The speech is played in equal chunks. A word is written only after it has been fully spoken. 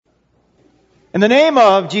In the name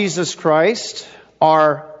of Jesus Christ,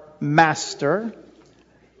 our Master,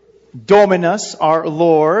 Dominus, our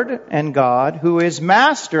Lord and God, who is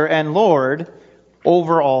Master and Lord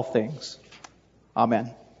over all things.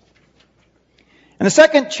 Amen. In the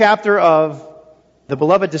second chapter of the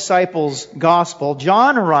beloved disciples' gospel,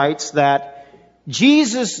 John writes that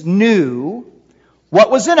Jesus knew what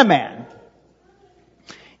was in a man.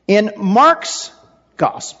 In Mark's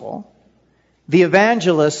gospel, the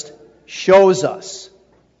evangelist shows us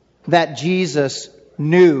that Jesus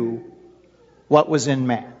knew what was in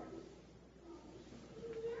man.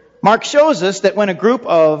 Mark shows us that when a group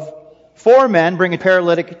of 4 men bring a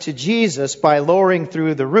paralytic to Jesus by lowering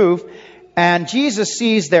through the roof, and Jesus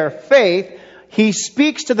sees their faith, he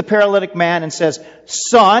speaks to the paralytic man and says,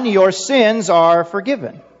 "Son, your sins are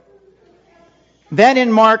forgiven." Then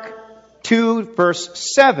in Mark 2,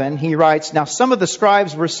 verse 7, he writes, "Now some of the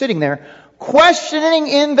scribes were sitting there, questioning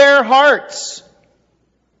in their hearts,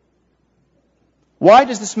 'Why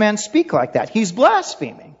does this man speak like that? He's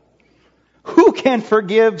blaspheming. Who can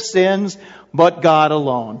forgive sins but God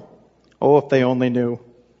alone?' Oh, if they only knew."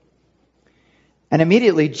 And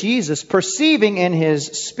immediately Jesus, perceiving in his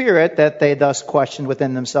spirit that they thus questioned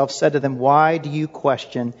within themselves, said to them, "Why do you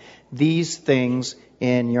question these things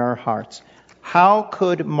in your hearts?" How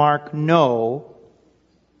could Mark know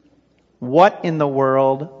what in the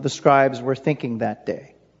world the scribes were thinking that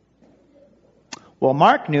day? Well,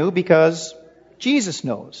 Mark knew because Jesus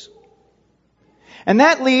knows. And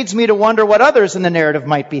that leads me to wonder what others in the narrative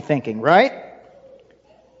might be thinking, right?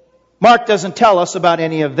 Mark doesn't tell us about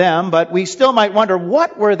any of them, but we still might wonder,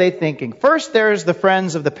 what were they thinking? First, there's the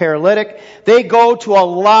friends of the paralytic. They go to a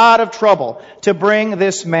lot of trouble to bring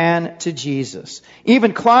this man to Jesus.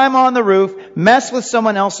 Even climb on the roof, mess with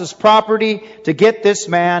someone else's property to get this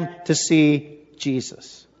man to see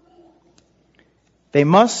Jesus. They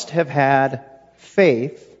must have had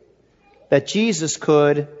faith that Jesus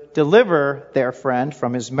could deliver their friend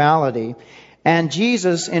from his malady, and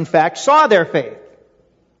Jesus, in fact, saw their faith.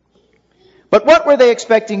 But what were they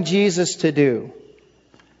expecting Jesus to do?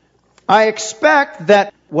 I expect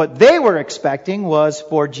that what they were expecting was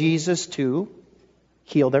for Jesus to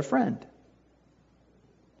heal their friend.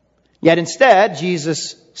 Yet instead,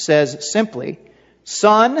 Jesus says simply,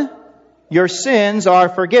 "Son, your sins are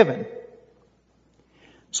forgiven."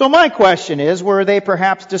 So my question is, were they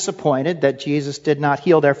perhaps disappointed that Jesus did not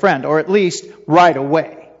heal their friend, or at least right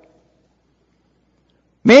away?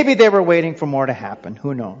 Maybe they were waiting for more to happen.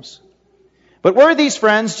 Who knows? But were these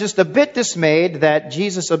friends just a bit dismayed that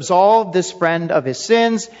Jesus absolved this friend of his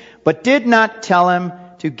sins, but did not tell him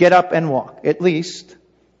to get up and walk, at least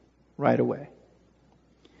right away?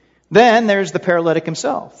 Then there's the paralytic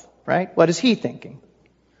himself, right? What is he thinking?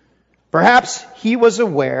 Perhaps he was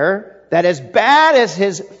aware that as bad as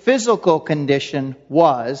his physical condition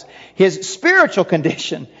was, his spiritual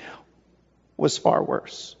condition was far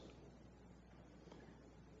worse.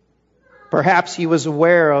 Perhaps he was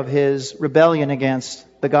aware of his rebellion against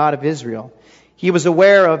the God of Israel. He was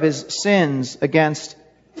aware of his sins against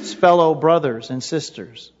his fellow brothers and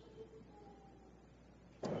sisters.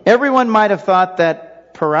 Everyone might have thought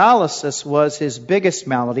that paralysis was his biggest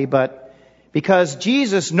malady, but because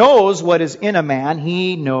Jesus knows what is in a man,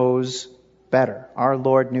 he knows better. Our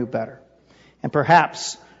Lord knew better. And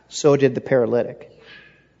perhaps so did the paralytic.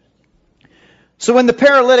 So when the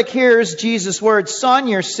paralytic hears Jesus' words, "Son,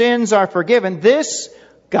 your sins are forgiven," this,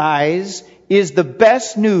 guys, is the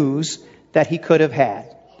best news that he could have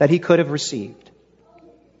had, that he could have received.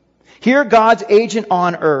 Here, God's agent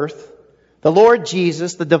on earth, the Lord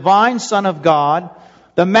Jesus, the divine Son of God,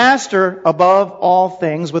 the Master above all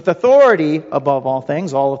things, with authority above all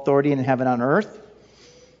things, all authority in heaven and on earth,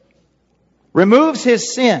 removes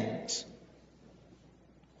his sins.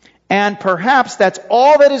 And perhaps that's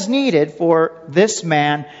all that is needed for this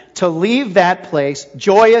man to leave that place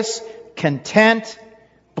joyous, content,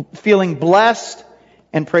 feeling blessed,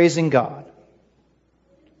 and praising God.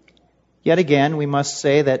 Yet again, we must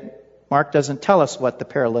say that Mark doesn't tell us what the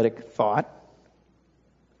paralytic thought.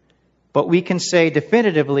 But we can say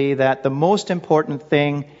definitively that the most important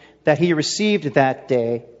thing that he received that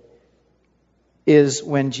day is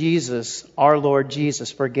when Jesus, our Lord Jesus,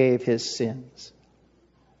 forgave his sins.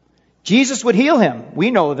 Jesus would heal him. We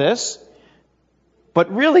know this.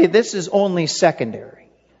 But really, this is only secondary.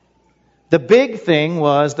 The big thing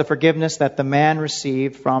was the forgiveness that the man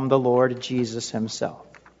received from the Lord Jesus himself.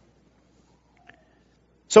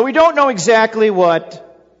 So we don't know exactly what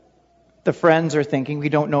the friends are thinking. We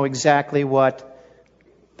don't know exactly what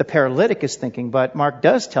the paralytic is thinking. But Mark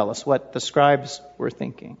does tell us what the scribes were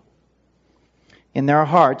thinking. In their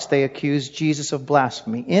hearts, they accused Jesus of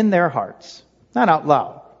blasphemy. In their hearts. Not out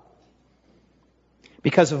loud.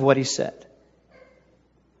 Because of what he said.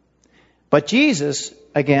 But Jesus,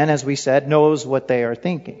 again, as we said, knows what they are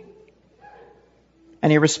thinking.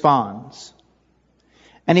 And he responds.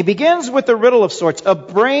 And he begins with a riddle of sorts, a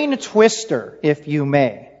brain twister, if you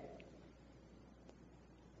may.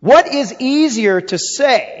 What is easier to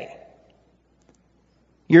say?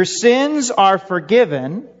 Your sins are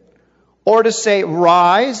forgiven, or to say,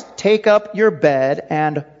 rise, take up your bed,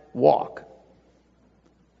 and walk?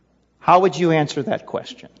 How would you answer that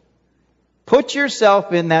question? Put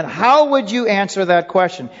yourself in that. How would you answer that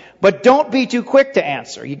question? But don't be too quick to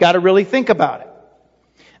answer. You got to really think about it.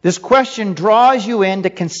 This question draws you in to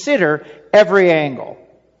consider every angle.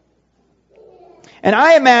 And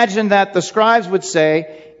I imagine that the scribes would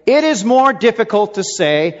say, it is more difficult to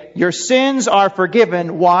say, your sins are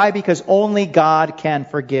forgiven. Why? Because only God can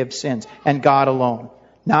forgive sins, and God alone,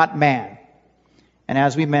 not man. And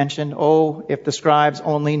as we mentioned, oh, if the scribes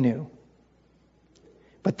only knew.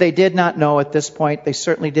 But they did not know at this point, they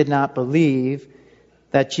certainly did not believe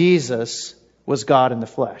that Jesus was God in the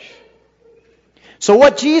flesh. So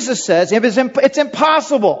what Jesus says, it's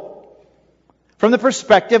impossible from the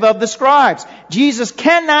perspective of the scribes. Jesus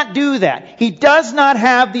cannot do that. He does not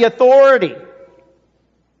have the authority.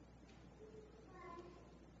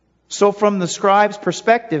 So from the scribes'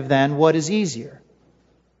 perspective then, what is easier?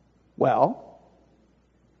 Well,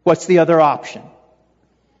 what's the other option?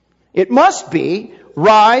 It must be,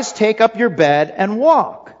 rise, take up your bed, and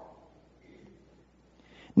walk.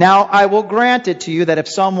 Now, I will grant it to you that if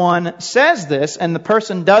someone says this and the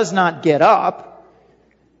person does not get up,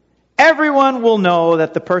 everyone will know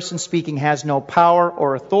that the person speaking has no power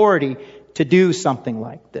or authority to do something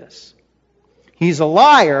like this. He's a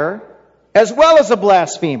liar as well as a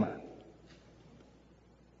blasphemer.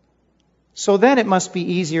 So then it must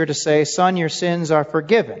be easier to say, son, your sins are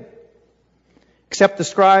forgiven. Except the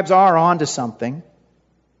scribes are onto something.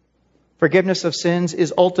 Forgiveness of sins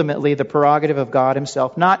is ultimately the prerogative of God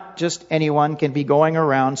himself. Not just anyone can be going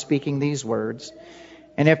around speaking these words.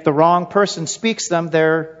 And if the wrong person speaks them,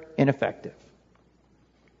 they're ineffective.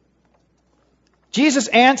 Jesus'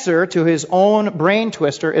 answer to his own brain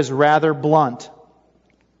twister is rather blunt.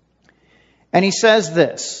 And he says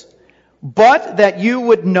this, but that you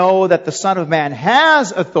would know that the Son of Man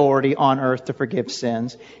has authority on earth to forgive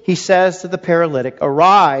sins, he says to the paralytic,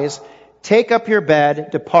 arise, take up your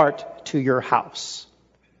bed, depart to your house.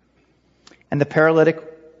 And the paralytic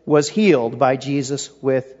was healed by Jesus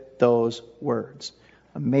with those words.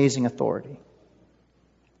 Amazing authority.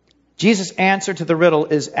 Jesus' answer to the riddle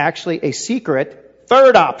is actually a secret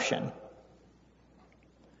third option.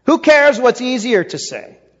 Who cares what's easier to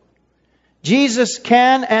say? Jesus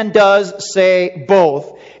can and does say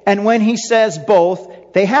both. And when he says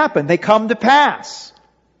both, they happen. They come to pass.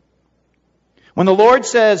 When the Lord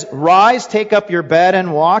says, rise, take up your bed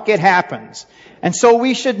and walk, it happens. And so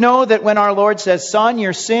we should know that when our Lord says, son,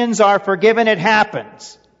 your sins are forgiven, it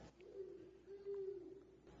happens.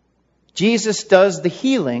 Jesus does the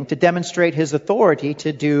healing to demonstrate his authority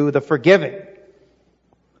to do the forgiving.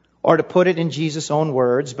 Or to put it in Jesus' own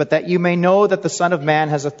words, but that you may know that the Son of Man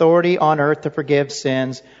has authority on earth to forgive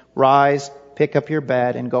sins, rise, pick up your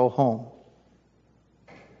bed, and go home.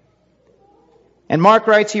 And Mark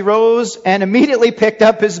writes, he rose and immediately picked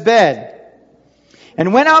up his bed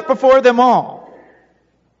and went out before them all.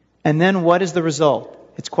 And then what is the result?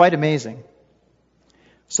 It's quite amazing.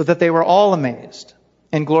 So that they were all amazed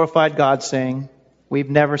and glorified God, saying, we've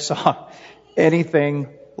never saw anything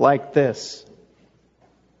like this.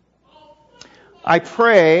 I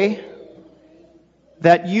pray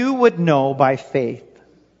that you would know by faith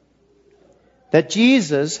that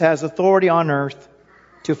Jesus has authority on earth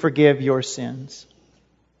to forgive your sins.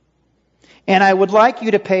 And I would like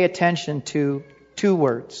you to pay attention to two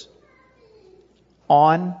words.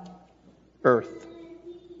 On earth.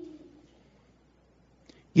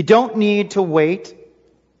 You don't need to wait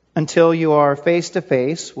until you are face to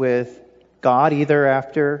face with God, either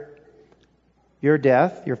after your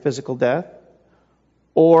death, your physical death,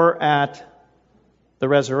 or at the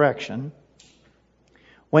resurrection.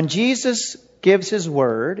 When Jesus gives his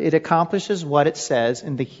word, it accomplishes what it says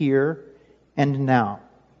in the here and now.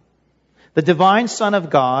 The divine Son of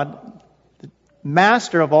God, the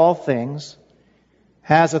master of all things,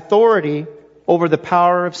 has authority over the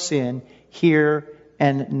power of sin here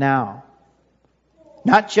and now.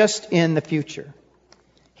 Not just in the future.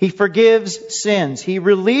 He forgives sins. He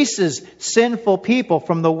releases sinful people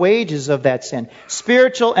from the wages of that sin,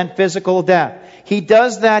 spiritual and physical death. He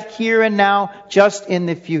does that here and now, just in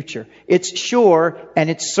the future. It's sure and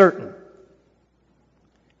it's certain.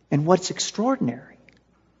 And what's extraordinary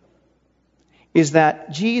is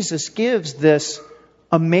that Jesus gives this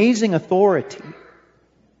amazing authority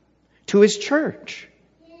to His church,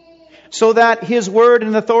 so that His word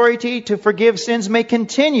and authority to forgive sins may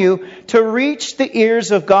continue to reach the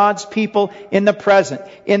ears of God's people in the present,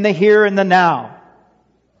 in the here and the now.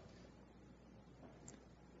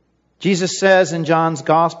 Jesus says in John's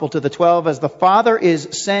Gospel to the 12, as the Father is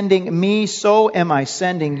sending me, so am I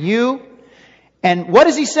sending you. And what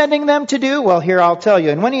is He sending them to do? Well, here I'll tell you.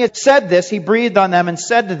 And when He had said this, He breathed on them and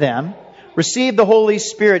said to them, receive the Holy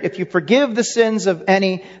Spirit. If you forgive the sins of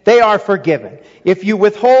any, they are forgiven. If you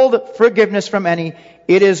withhold forgiveness from any,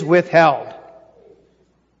 it is withheld.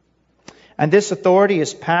 And this authority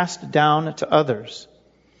is passed down to others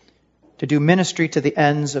to do ministry to the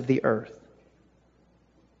ends of the earth.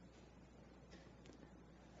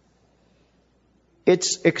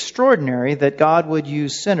 It's extraordinary that God would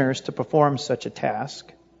use sinners to perform such a task.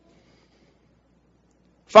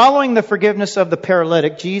 Following the forgiveness of the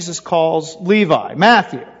paralytic, Jesus calls Levi,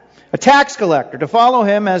 Matthew, a tax collector, to follow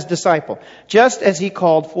Him as disciple, just as He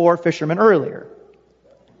called 4 fishermen earlier.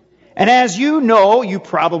 And as you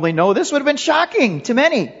probably know, this would have been shocking to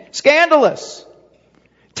many, scandalous.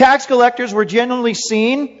 Tax collectors were generally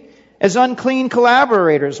seen as unclean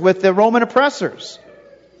collaborators with the Roman oppressors,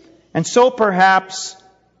 and so perhaps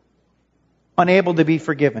unable to be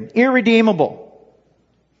forgiven, irredeemable.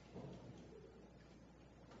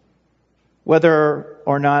 Whether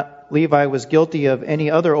or not Levi was guilty of any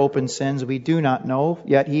other open sins, we do not know.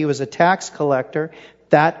 Yet he was a tax collector.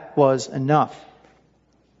 That was enough.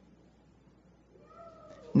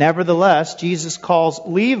 Nevertheless, Jesus calls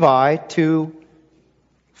Levi to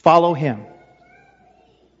follow Him.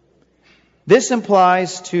 This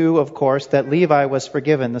implies, too, of course, that Levi was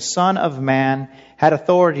forgiven. The Son of Man had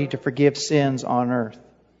authority to forgive sins on earth.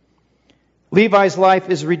 Levi's life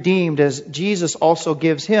is redeemed as Jesus also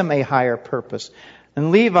gives him a higher purpose.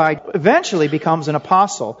 And Levi eventually becomes an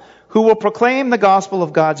apostle who will proclaim the gospel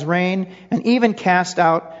of God's reign and even cast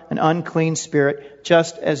out an unclean spirit,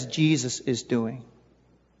 just as Jesus is doing.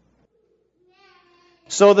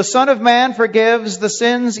 So the Son of Man forgives the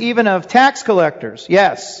sins even of tax collectors.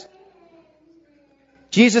 Yes.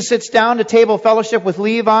 Jesus sits down to table fellowship with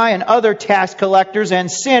Levi and other tax collectors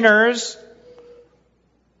and sinners.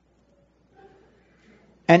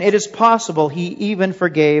 And it is possible He even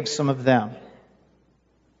forgave some of them.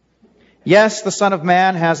 Yes, the Son of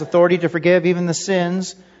Man has authority to forgive even the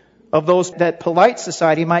sins of those that polite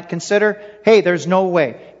society might consider, hey, there's no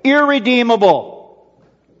way. Irredeemable.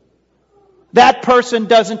 That person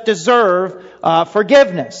doesn't deserve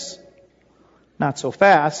forgiveness. Not so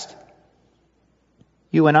fast.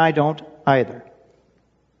 You and I don't either.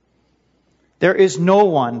 There is no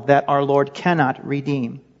one that our Lord cannot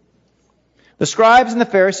redeem. The scribes and the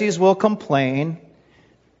Pharisees will complain.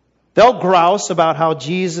 They'll grouse about how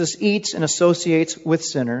Jesus eats and associates with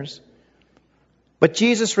sinners. But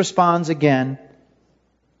Jesus responds again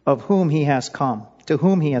of whom He has come, to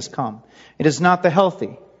whom He has come. It is not the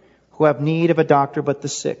healthy who have need of a doctor, but the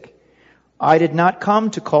sick. I did not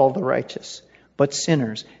come to call the righteous, but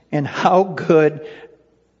sinners. And how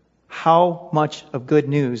much of good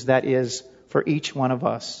news that is for each one of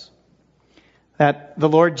us. That the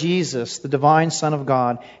Lord Jesus, the divine Son of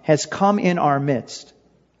God, has come in our midst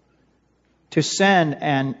to send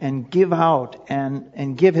and give out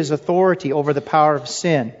and give His authority over the power of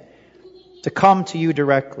sin to come to you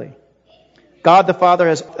directly. God the Father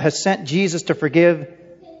has sent Jesus to forgive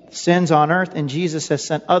sins on earth, and Jesus has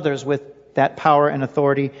sent others with that power and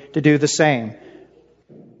authority to do the same.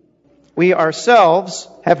 We ourselves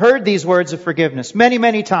have heard these words of forgiveness many,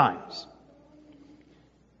 many times.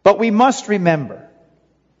 But we must remember,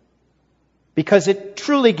 because it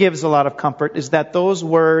truly gives a lot of comfort, is that those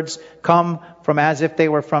words come from as if they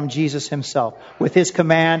were from Jesus Himself, with His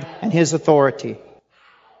command and His authority.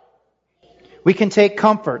 We can take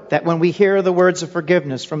comfort that when we hear the words of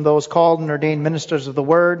forgiveness from those called and ordained ministers of the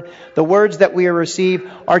Word, the words that we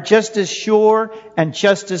receive are just as sure and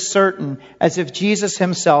just as certain as if Jesus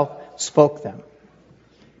Himself spoke them,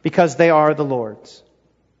 because they are the Lord's.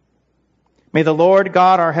 May the Lord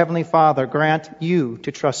God, our Heavenly Father, grant you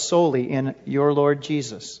to trust solely in your Lord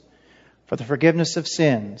Jesus for the forgiveness of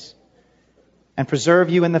sins and preserve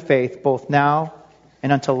you in the faith both now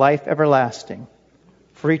and unto life everlasting.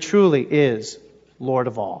 For He truly is Lord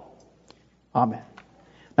of all. Amen.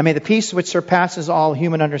 Now may the peace which surpasses all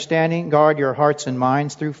human understanding guard your hearts and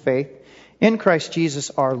minds through faith in Christ Jesus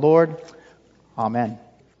our Lord. Amen.